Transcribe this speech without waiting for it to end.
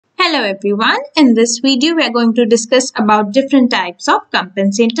Hello everyone, in this video we are going to discuss about different types of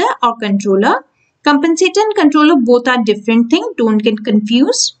compensator or controller. Compensator and controller both are different things, don't get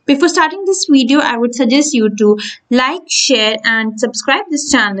confused. Before starting this video, I would suggest you to like, share and subscribe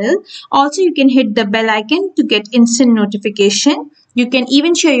this channel. Also you can hit the bell icon to get instant notification. You can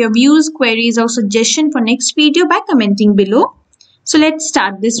even share your views, queries or suggestions for next video by commenting below. So let's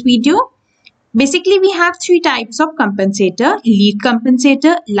start this video. Basically, we have three types of compensator: lead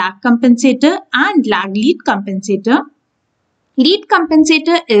compensator, lag compensator, and lag lead compensator. Lead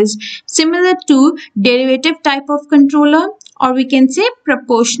compensator is similar to derivative type of controller, or we can say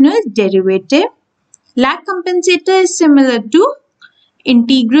proportional derivative. Lag compensator is similar to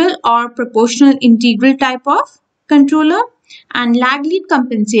integral or proportional integral type of controller. And lag lead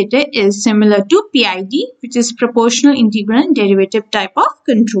compensator is similar to PID, which is proportional integral and derivative type of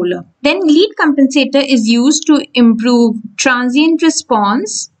controller. Then lead compensator is used to improve transient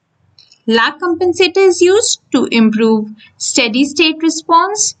response. Lag compensator is used to improve steady state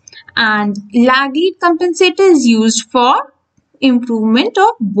response. And lag lead compensator is used for improvement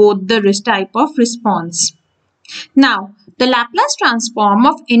of both the type of response. Now, the Laplace transform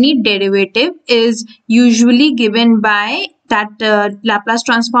of any derivative is usually given by that Laplace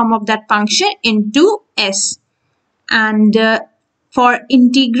transform of that function into S. And for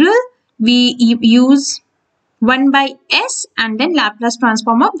integral, we use 1 by S and then Laplace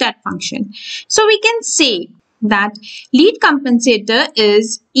transform of that function. So we can say that lead compensator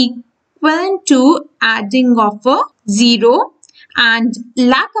is equivalent to adding of a 0 and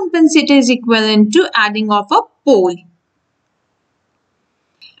lag compensator is equivalent to adding of a pole.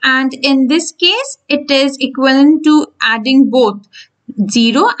 And in this case, it is equivalent to adding both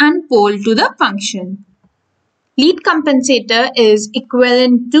 0 and pole to the function. Lead compensator is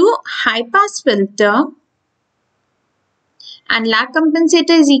equivalent to high pass filter and lag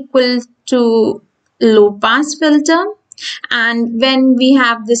compensator is equal to low pass filter. And when we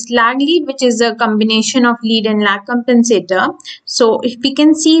have this lag lead, which is a combination of lead and lag compensator, so if we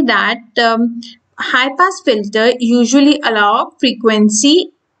can see that high pass filter usually allow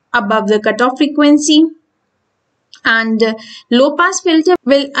frequency above the cutoff frequency, and low pass filter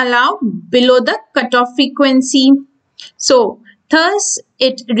will allow below the cutoff frequency. So thus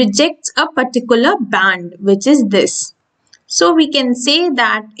it rejects a particular band, which is this. So we can say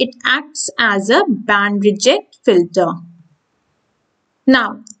that it acts as a band reject filter.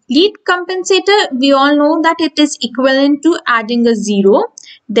 Now, lead compensator, we all know that it is equivalent to adding a 0.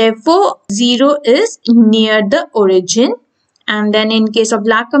 Therefore, 0 is near the origin. And then in case of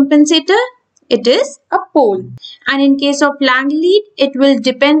lag compensator, it is a pole. And in case of lag lead, it will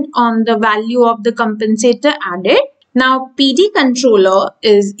depend on the value of the compensator added. Now, PD controller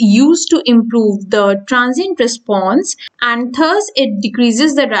is used to improve the transient response and thus it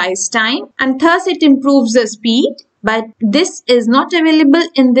decreases the rise time and thus it improves the speed. But this is not available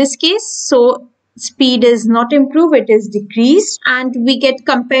in this case. So speed is not improved, it is decreased and we get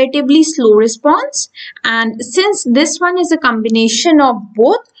comparatively slow response. And since this one is a combination of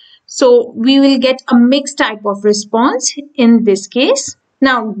both, so we will get a mixed type of response in this case.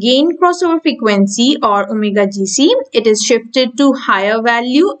 Now gain crossover frequency or omega GC, it is shifted to higher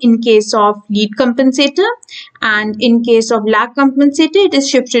value in case of lead compensator and in case of lag compensator it is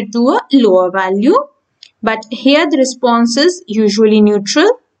shifted to a lower value. But here the response is usually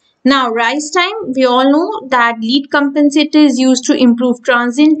neutral. Now rise time, we all know that lead compensator is used to improve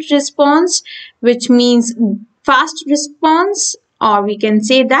transient response, which means fast response, or we can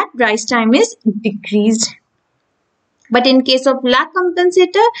say that rise time is decreased. But in case of lag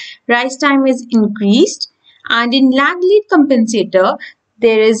compensator, rise time is increased, and in lag lead compensator,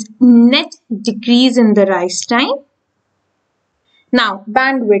 there is net decrease in the rise time. Now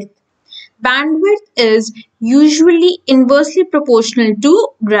bandwidth. Bandwidth is usually inversely proportional to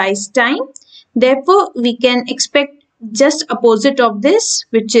rise time. Therefore, we can expect just opposite of this,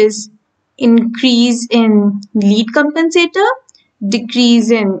 which is increase in lead compensator,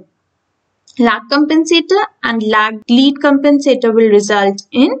 decrease in lag compensator, and lag lead compensator will result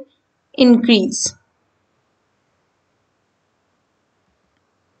in increase.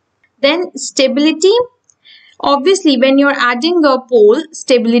 Then stability. Obviously, when you're adding a pole,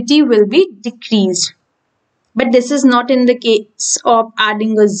 stability will be decreased. But this is not in the case of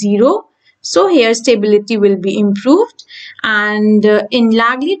adding a 0. So here stability will be improved. And in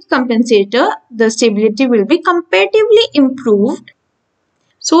lag lead compensator, the stability will be comparatively improved.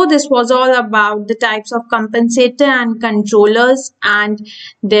 So this was all about the types of compensator and controllers and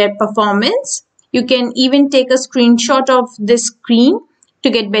their performance. You can even take a screenshot of this screen to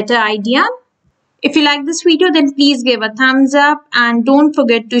get better idea. If you like this video, then please give a thumbs up and don't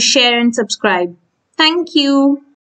forget to share and subscribe. Thank you.